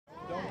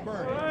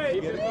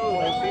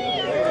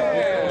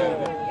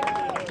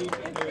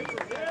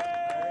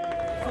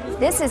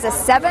This is a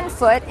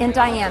 7-foot in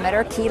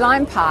diameter key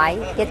lime pie.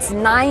 It's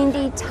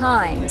 90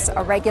 times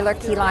a regular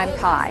key lime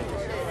pie.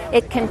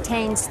 It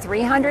contains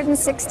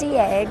 360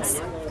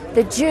 eggs,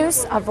 the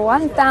juice of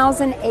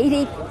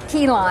 1,080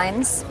 key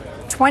limes,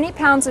 20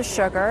 pounds of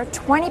sugar,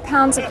 20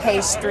 pounds of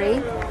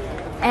pastry,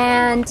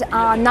 and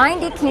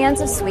 90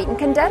 cans of sweetened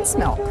condensed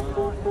milk.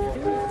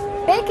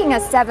 Baking a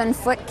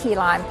 7-foot key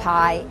lime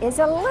pie is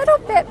a little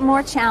bit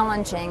more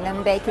challenging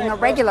than baking a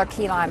regular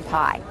key lime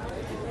pie.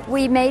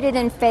 We made it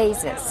in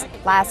phases.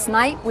 Last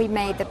night we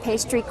made the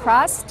pastry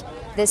crust,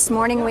 this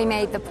morning we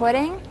made the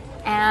pudding,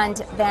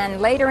 and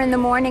then later in the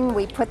morning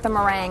we put the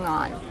meringue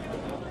on.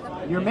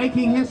 You're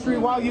making history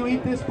while you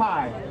eat this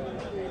pie.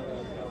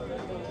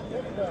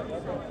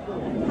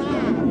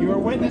 You are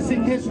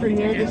witnessing history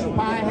here. This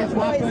pie has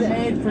not been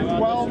made for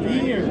 12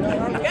 years.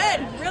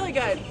 Good, really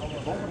good.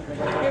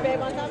 Here, babe,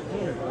 on top.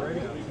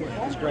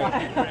 That's great.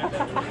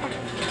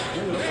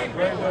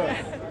 Very good.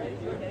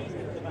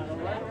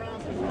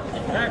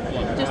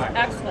 Just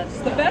excellent.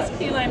 It's the best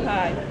key lime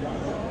pie.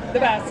 The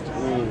best.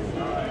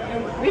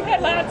 And we've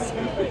had lots.